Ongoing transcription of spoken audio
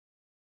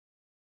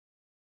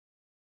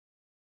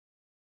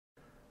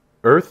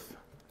Earth,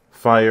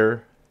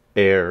 fire,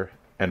 air,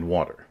 and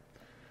water.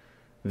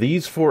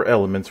 These four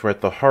elements were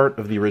at the heart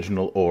of the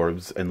original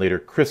orbs and later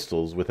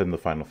crystals within the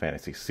Final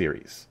Fantasy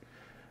series.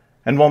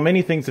 And while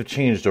many things have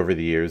changed over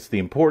the years, the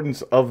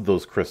importance of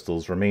those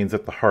crystals remains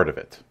at the heart of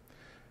it.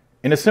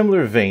 In a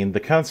similar vein, the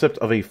concept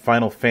of a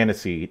Final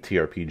Fantasy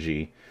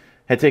TRPG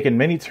had taken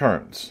many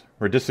turns,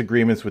 where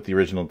disagreements with the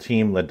original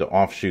team led to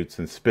offshoots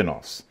and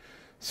spin-offs,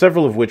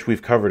 several of which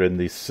we've covered in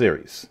this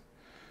series.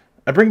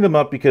 I bring them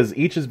up because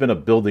each has been a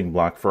building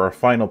block for our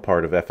final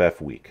part of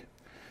FF Week,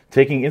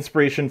 taking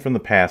inspiration from the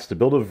past to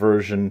build a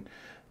version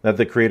that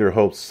the creator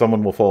hopes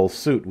someone will follow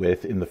suit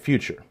with in the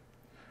future.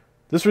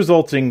 This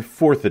resulting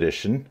 4th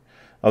edition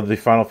of the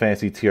Final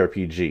Fantasy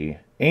TRPG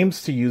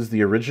aims to use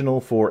the original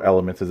 4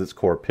 elements as its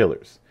core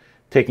pillars,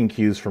 taking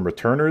cues from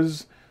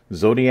Returners,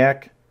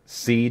 Zodiac,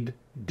 Seed,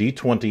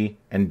 D20,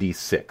 and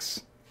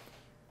D6.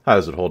 How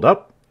does it hold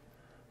up?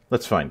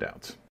 Let's find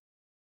out.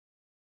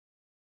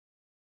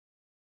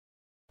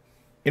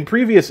 In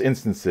previous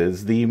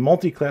instances, the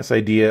multi-class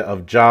idea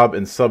of job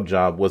and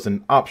sub-job was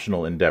an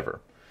optional endeavor.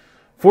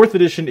 4th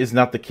edition is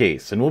not the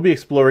case, and we'll be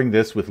exploring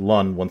this with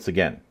Lun once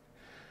again.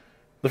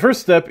 The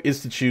first step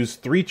is to choose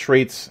 3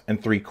 traits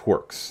and 3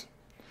 quirks.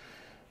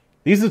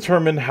 These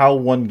determine how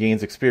one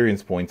gains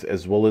experience points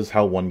as well as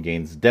how one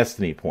gains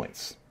destiny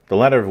points, the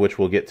latter of which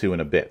we'll get to in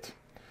a bit.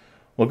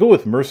 We'll go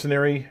with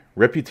Mercenary,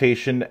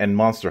 Reputation, and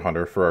Monster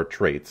Hunter for our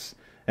traits,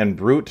 and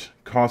Brute,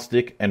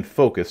 Caustic, and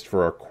Focused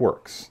for our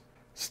quirks.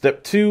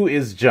 Step 2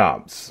 is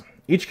jobs.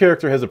 Each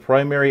character has a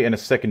primary and a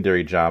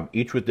secondary job,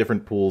 each with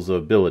different pools of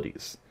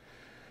abilities.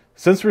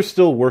 Since we're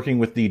still working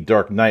with the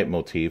Dark Knight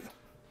motif,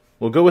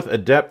 we'll go with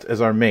Adept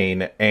as our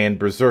main and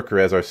Berserker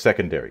as our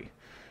secondary.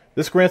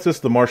 This grants us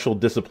the Martial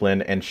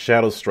Discipline and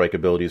Shadow Strike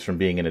abilities from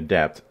being an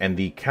Adept, and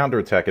the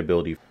Counterattack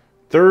ability.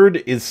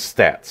 Third is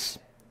stats.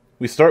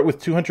 We start with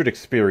 200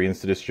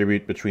 experience to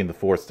distribute between the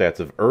 4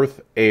 stats of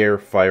Earth, Air,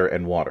 Fire,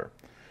 and Water.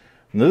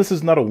 Now this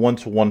is not a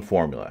one-to-one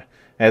formula,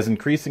 as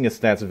increasing a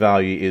stats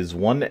value is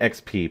 1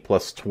 XP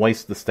plus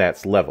twice the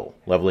stats level,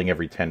 leveling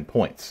every 10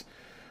 points.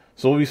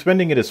 So we'll be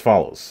spending it as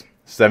follows: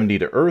 70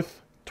 to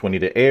Earth, 20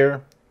 to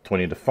Air,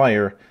 20 to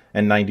Fire,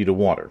 and 90 to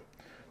Water.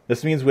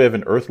 This means we have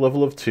an Earth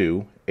level of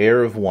 2,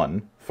 Air of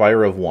 1,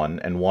 Fire of 1,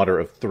 and Water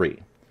of 3.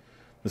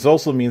 This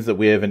also means that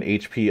we have an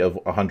HP of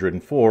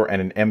 104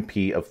 and an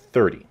MP of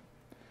 30.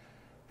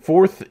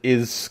 4th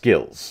is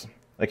skills.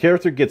 A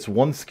character gets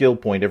 1 skill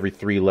point every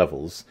 3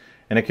 levels,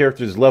 and a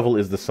character's level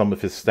is the sum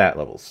of his stat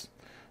levels.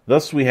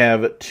 Thus we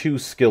have 2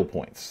 skill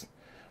points.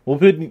 We'll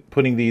be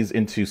putting these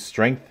into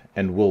Strength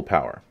and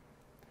Willpower.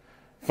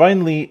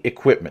 Finally,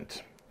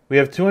 equipment. We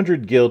have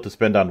 200 gil to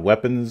spend on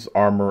weapons,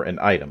 armor, and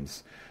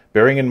items,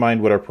 bearing in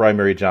mind what our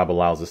primary job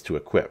allows us to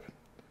equip.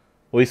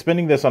 We'll be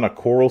spending this on a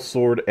coral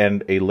sword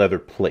and a leather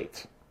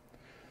plate.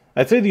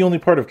 I'd say the only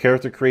part of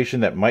character creation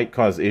that might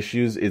cause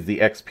issues is the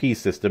XP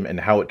system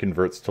and how it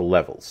converts to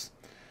levels.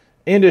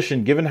 In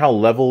addition, given how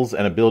levels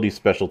and ability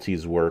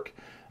specialties work,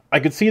 I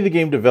could see the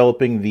game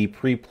developing the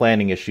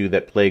pre-planning issue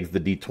that plagues the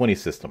D20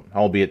 system,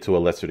 albeit to a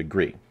lesser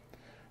degree.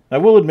 I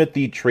will admit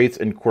the traits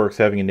and quirks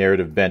having a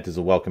narrative bent is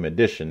a welcome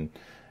addition,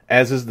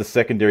 as is the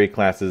secondary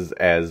classes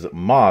as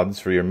mods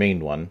for your main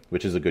one,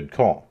 which is a good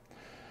call.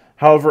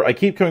 However, I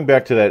keep coming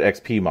back to that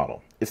XP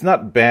model. It's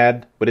not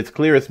bad, but it's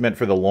clear it's meant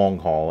for the long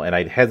haul, and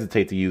I'd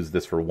hesitate to use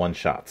this for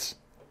one-shots.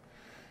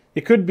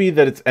 It could be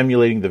that it's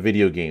emulating the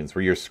video games,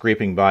 where you're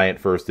scraping by at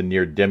first and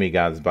near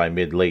demigods by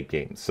mid-late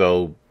game,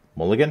 so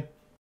mulligan?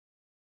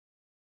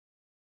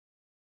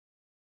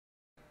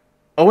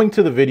 Owing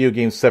to the video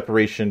game's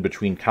separation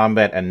between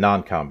combat and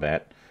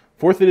non-combat,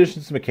 4th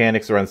edition's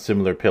mechanics are on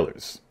similar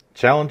pillars: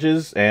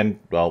 challenges and,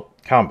 well,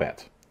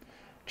 combat.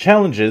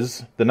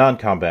 Challenges, the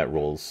non-combat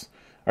roles,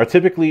 are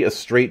typically a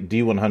straight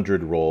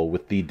D100 roll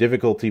with the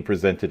difficulty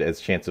presented as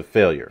chance of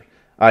failure,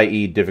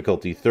 i.e.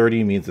 difficulty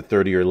 30 means a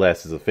 30 or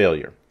less is a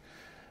failure.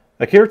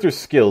 A character's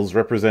skills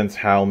represents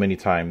how many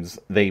times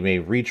they may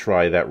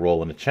retry that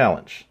roll in a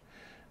challenge.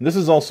 And this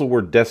is also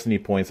where destiny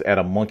points add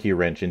a monkey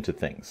wrench into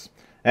things,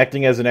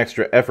 acting as an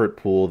extra effort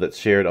pool that's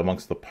shared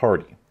amongst the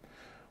party.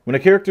 When a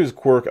character's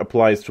quirk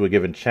applies to a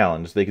given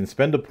challenge, they can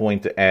spend a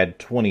point to add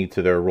 20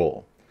 to their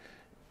roll.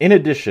 In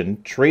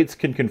addition, traits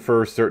can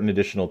confer certain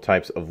additional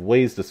types of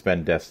ways to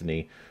spend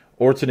destiny,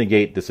 or to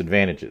negate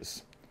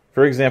disadvantages.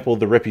 For example,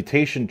 the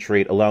Reputation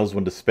trait allows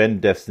one to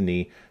spend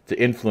destiny to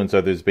influence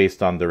others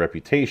based on their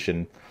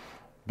reputation,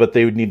 but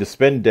they would need to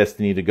spend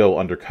destiny to go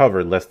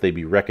undercover lest they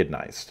be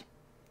recognized.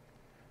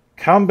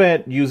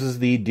 Combat uses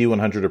the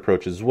D100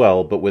 approach as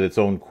well, but with its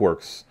own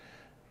quirks,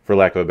 for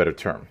lack of a better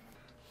term.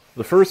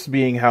 The first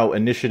being how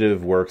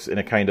initiative works in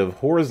a kind of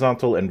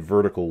horizontal and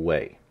vertical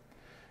way.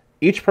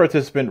 Each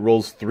participant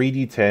rolls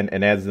 3d10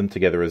 and adds them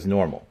together as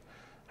normal.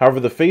 However,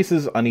 the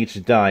faces on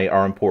each die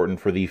are important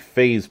for the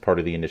phase part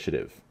of the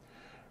initiative.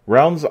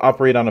 Rounds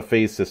operate on a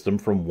phase system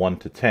from 1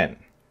 to 10,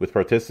 with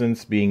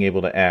participants being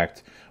able to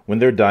act when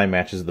their die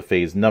matches the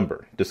phase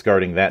number,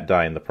 discarding that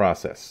die in the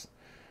process.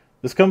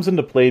 This comes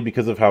into play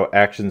because of how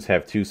actions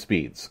have 2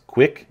 speeds,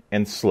 quick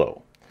and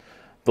slow.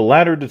 The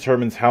latter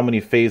determines how many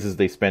phases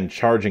they spend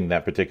charging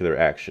that particular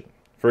action.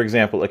 For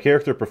example, a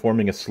character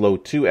performing a slow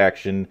 2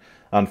 action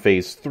on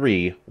phase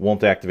 3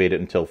 won't activate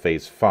it until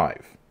phase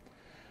 5.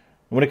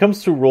 When it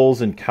comes to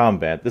rolls in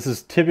combat, this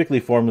is typically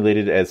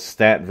formulated as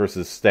stat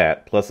versus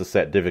stat plus a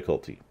set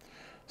difficulty.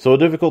 So a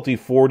difficulty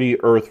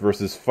 40 earth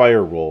versus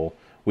fire roll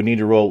would need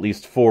to roll at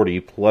least 40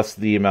 plus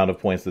the amount of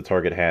points the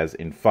target has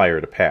in fire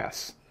to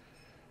pass.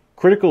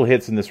 Critical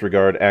hits in this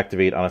regard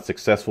activate on a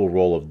successful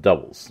roll of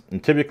doubles,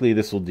 and typically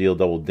this will deal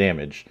double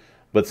damage,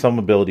 but some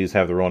abilities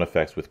have their own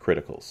effects with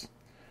criticals.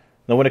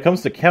 Now when it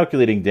comes to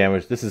calculating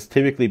damage, this is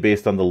typically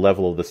based on the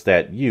level of the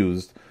stat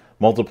used,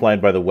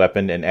 multiplied by the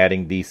weapon and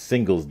adding the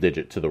singles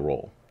digit to the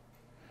roll.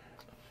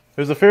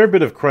 There's a fair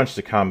bit of crunch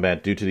to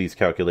combat due to these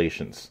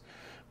calculations,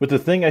 with the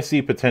thing I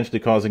see potentially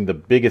causing the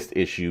biggest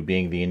issue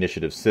being the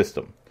initiative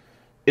system.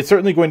 It's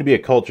certainly going to be a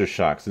culture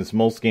shock since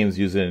most games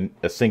use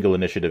a single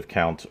initiative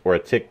count or a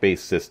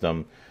tick-based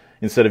system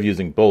instead of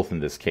using both in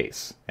this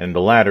case, and in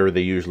the latter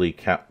they usually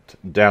count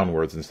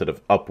downwards instead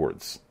of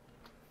upwards.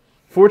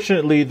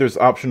 Fortunately, there's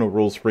optional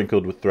rules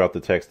sprinkled throughout the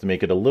text to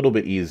make it a little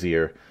bit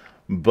easier,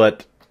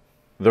 but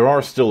there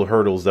are still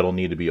hurdles that'll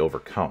need to be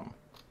overcome.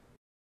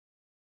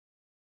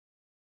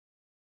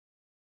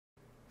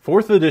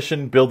 4th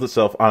edition builds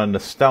itself on a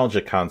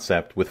nostalgia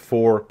concept with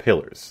 4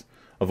 pillars: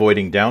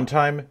 avoiding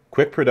downtime,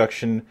 quick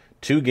production,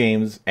 2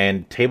 games,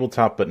 and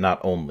tabletop but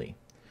not only.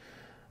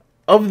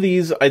 Of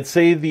these, I'd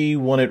say the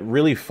one it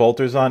really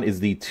falters on is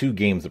the 2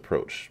 games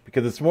approach,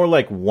 because it's more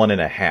like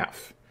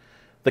 1.5.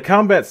 The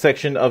combat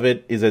section of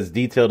it is as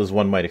detailed as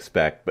one might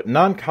expect, but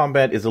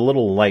non-combat is a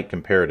little light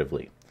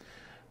comparatively.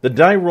 The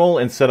die roll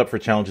and setup for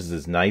challenges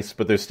is nice,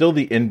 but there's still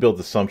the inbuilt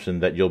assumption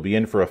that you'll be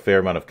in for a fair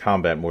amount of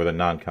combat more than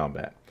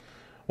non-combat.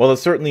 While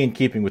it's certainly in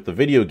keeping with the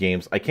video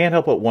games, I can't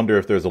help but wonder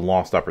if there's a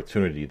lost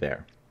opportunity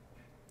there.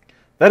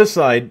 That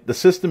aside, the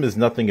system is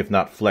nothing if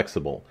not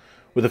flexible,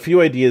 with a few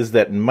ideas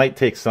that might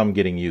take some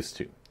getting used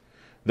to.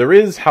 There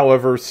is,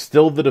 however,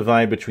 still the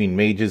divide between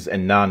mages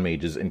and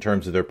non-mages in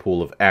terms of their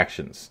pool of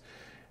actions,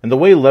 and the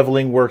way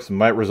leveling works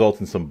might result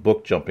in some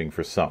book jumping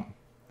for some.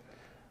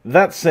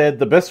 That said,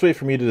 the best way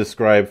for me to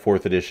describe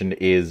 4th edition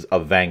is a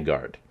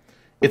vanguard.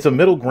 It's a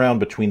middle ground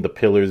between the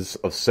pillars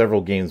of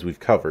several games we've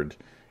covered,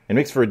 and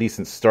makes for a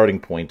decent starting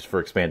point for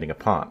expanding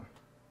upon.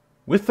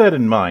 With that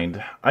in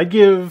mind, I'd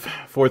give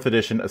 4th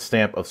edition a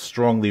stamp of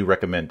strongly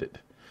recommended.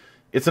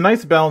 It's a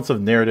nice balance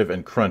of narrative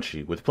and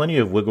crunchy, with plenty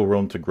of wiggle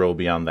room to grow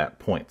beyond that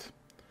point.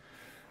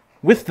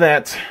 With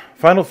that,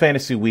 Final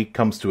Fantasy Week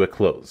comes to a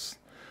close.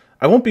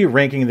 I won't be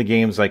ranking the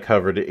games I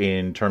covered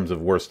in terms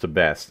of worst to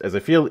best, as I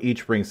feel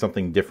each brings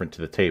something different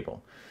to the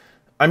table.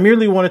 I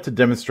merely wanted to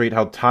demonstrate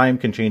how time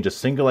can change a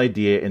single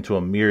idea into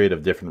a myriad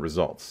of different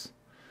results.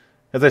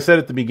 As I said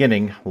at the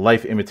beginning,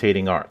 life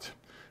imitating art,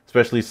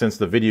 especially since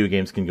the video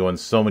games can go in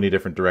so many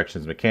different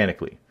directions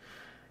mechanically.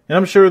 And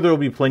I'm sure there will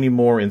be plenty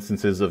more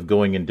instances of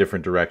going in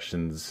different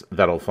directions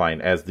that I'll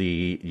find as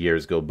the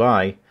years go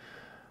by,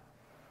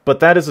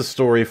 but that is a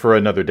story for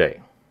another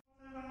day.